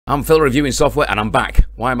I'm Phil reviewing software and I'm back.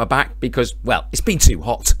 Why am I back? Because, well, it's been too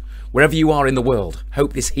hot. Wherever you are in the world,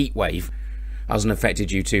 hope this heat wave hasn't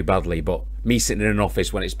affected you too badly, but me sitting in an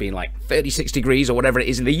office when it's been like 36 degrees or whatever it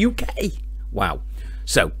is in the UK. Wow.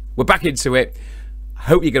 So, we're back into it.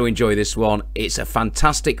 Hope you're going to enjoy this one. It's a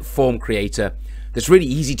fantastic form creator that's really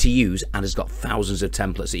easy to use and has got thousands of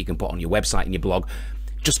templates that you can put on your website and your blog,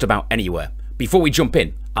 just about anywhere. Before we jump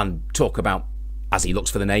in and talk about, as he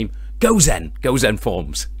looks for the name, Gozen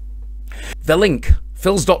Forms. The link,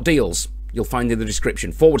 phils.deals, you'll find in the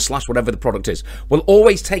description, / whatever the product is, will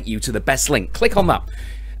always take you to the best link. Click on that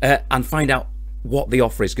and find out what the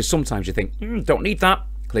offer is, because sometimes you think, don't need that.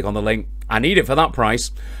 Click on the link. I need it for that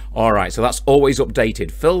price. All right, so that's always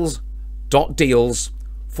updated. phils.deals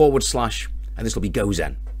 / and this will be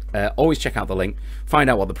Gozen. Always check out the link, find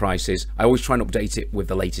out what the price is. I always try and update it with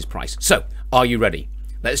the latest price. So, are you ready?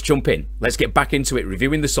 Let's jump in. Let's get back into it,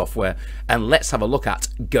 reviewing the software, and let's have a look at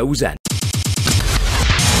Gozen.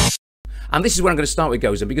 And this is where I'm going to start with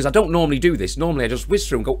Gozen, because I don't normally do this. Normally I just whiz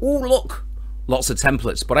through and go, oh look, lots of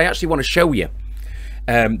templates. But I actually want to show you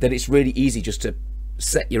that it's really easy just to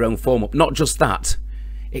set your own form up. Not just that,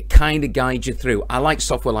 it kind of guides you through. I like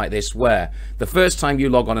software like this where the first time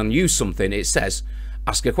you log on and use something, it says,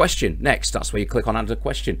 ask a question. Next, that's where you click on add a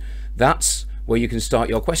question. That's where you can start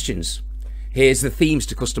your questions. Here's the themes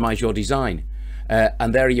to customize your design.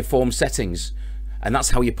 And there are your form settings. And that's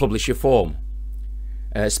how you publish your form.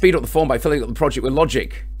 Speed up the form by filling up the project with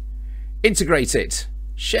logic. Integrate it.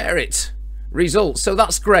 Share it. Results. So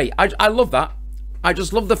that's great. I love that. I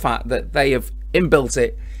just love the fact that they have inbuilt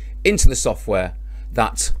it into the software,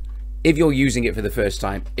 that if you're using it for the first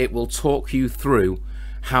time, it will talk you through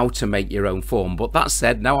how to make your own form. But that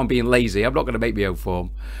said, now I'm being lazy. I'm not going to make my own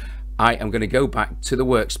form. I am going to go back to the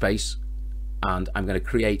workspace and I'm going to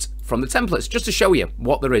create from the templates just to show you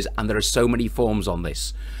what there is. And there are so many forms on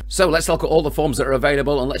this. So let's look at all the forms that are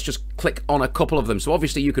available and let's just click on a couple of them. So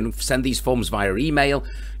obviously you can send these forms via email.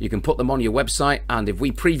 You can put them on your website. And if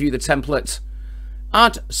we preview the template,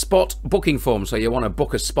 add spot booking form. So you want to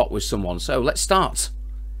book a spot with someone. So let's start.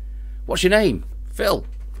 What's your name? Phil.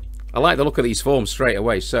 I like the look of these forms straight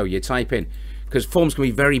away. So you type in, because forms can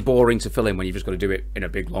be very boring to fill in when you've just got to do it in a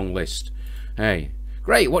big long list. Hey,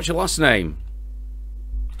 great. What's your last name?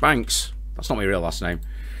 Banks. That's not my real last name.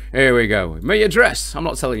 Here we go. My address. I'm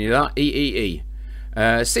not telling you that. EEE.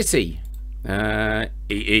 City.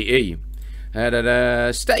 EEE.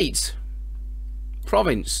 State.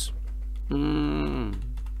 Province.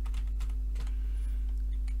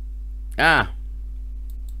 Ah.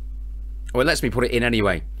 Oh, it lets me put it in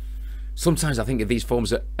anyway. Sometimes I think if these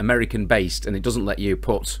forms are American based and it doesn't let you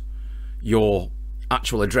put your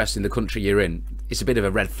actual address in the country you're in, it's a bit of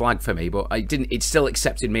a red flag for me, but it still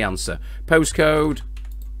accepted my answer. Postcode,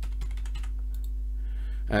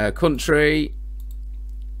 country,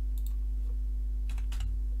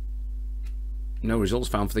 no results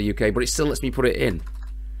found for the UK, but it still lets me put it in.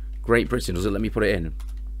 Great Britain, does it let me put it in?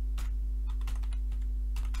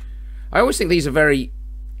 I always think these are very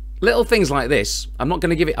little things like this. I'm not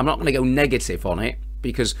going to go negative on it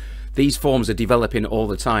because these forms are developing all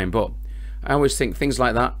the time, but I always think things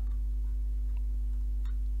like that.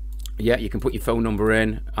 Yeah, you can put your phone number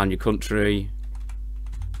in and your country.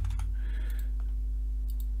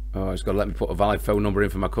 Oh, it's got to let me put a valid phone number in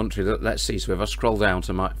for my country. Let's see. So if I scroll down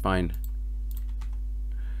to might find.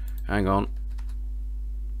 Hang on.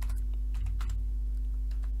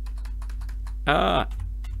 Ah.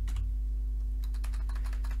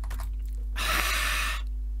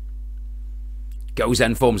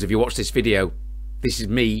 Gozen Forms, if you watch this video, this is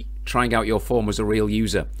me trying out your form as a real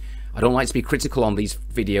user. I don't like to be critical on these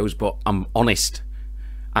videos, but I'm honest.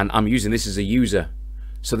 And I'm using this as a user.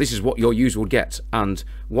 So this is what your user would get. And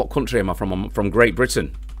what country am I from? I'm from Great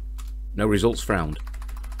Britain. No results found.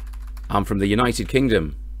 I'm from the United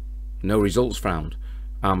Kingdom. No results found.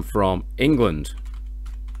 I'm from England.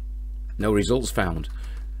 No results found.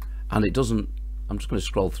 And it doesn't... I'm just going to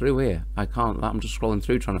scroll through here. I can't... I'm just scrolling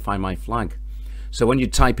through trying to find my flag. So when you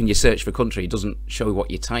type in your search for country, it doesn't show what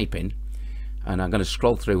you're typing. And I'm going to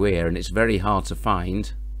scroll through here and it's very hard to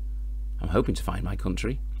find. I'm hoping to find my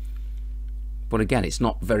country. But again, it's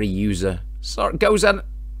not very user... Sorry, Gozen.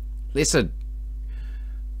 Listen.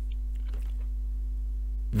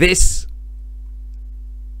 This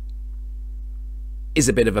is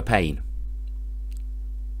a bit of a pain.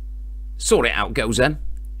 Sort it out, Gozen.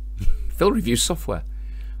 Phil reviews software.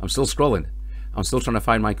 I'm still scrolling. I'm still trying to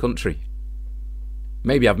find my country.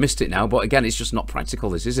 Maybe I've missed it now, but again, it's just not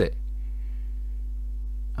practical, this, is it?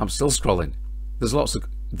 I'm still scrolling. There's lots of...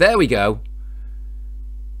 There we go.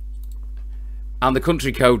 And the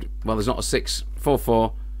country code, well, there's not a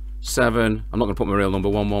 644. 7. I'm not going to put my real number.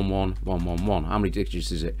 111111. How many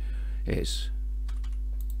digits is it? It's,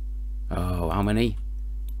 oh, how many?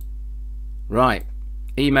 Right.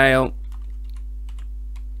 Email.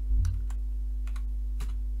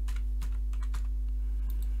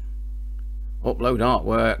 Upload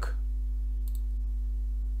artwork.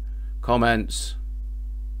 Comments.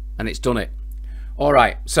 And it's done it. All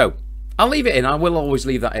right. So I'll leave it in. I will always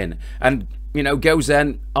leave that in. And you know,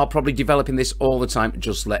 Gozen are probably developing this all the time,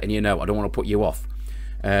 just letting you know. I don't want to put you off.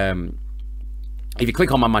 If you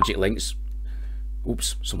click on my magic links,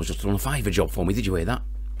 oops, someone's just done a Fiverr job for me. Did you hear that?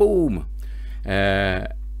 Boom.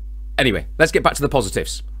 Anyway, let's get back to the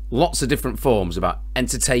positives. Lots of different forms about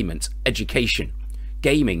entertainment, education,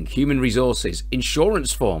 gaming, human resources,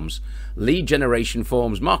 insurance forms, lead generation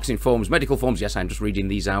forms, marketing forms, medical forms. Yes, I'm just reading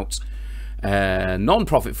these out.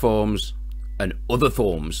 Non-profit forms and other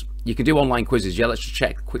forms. You can do online quizzes. Yeah, let's just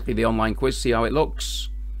check quickly the online quiz, see how it looks.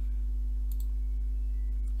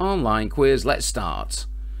 Online quiz, let's start.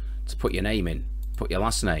 To put your name in, put your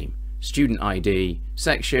last name, student ID,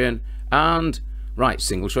 section, and right,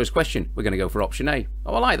 single choice question. We're going to go for option A.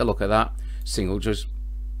 Oh, I like the look of that. Single choice.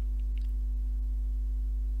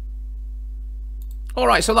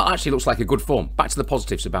 Alright, so that actually looks like a good form. Back to the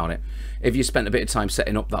positives about it. If you spent a bit of time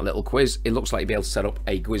setting up that little quiz, it looks like you'll be able to set up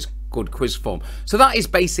a good quiz form. So that is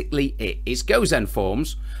basically it. It's Gozen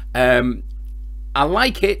Forms. I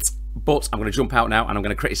like it, but I'm going to jump out now and I'm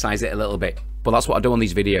going to criticize it a little bit. But that's what I do on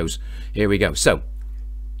these videos. Here we go. So,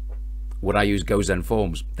 would I use Gozen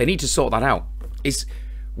Forms? They need to sort that out. It's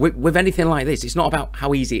with anything like this, it's not about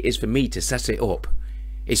how easy it is for me to set it up.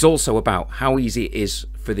 It's also about how easy it is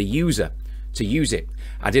for the user to use it.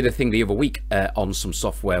 I did a thing the other week on some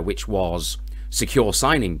software which was secure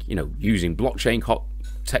signing, you know, using blockchain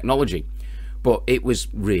technology, but it was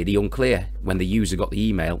really unclear when the user got the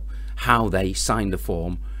email how they signed the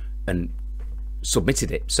form and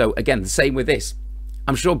submitted it. So again, the same with this.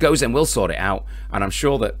 I'm sure Gozen will sort it out, and I'm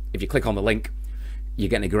sure that if you click on the link, you're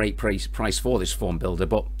getting a great price for this form builder.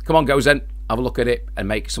 But come on, Gozen, have a look at it and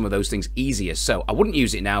make some of those things easier. So I wouldn't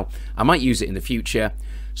use it now. I might use it in the future.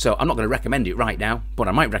 So I'm not going to recommend it right now, but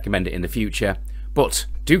I might recommend it in the future. But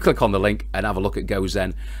do click on the link and have a look at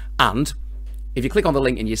Gozen. And if you click on the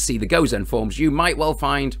link and you see the Gozen Forms, you might well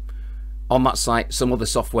find on that site some other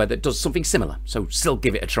software that does something similar. So still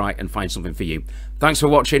give it a try and find something for you. Thanks for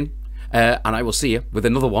watching, and I will see you with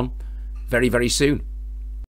another one very, very soon.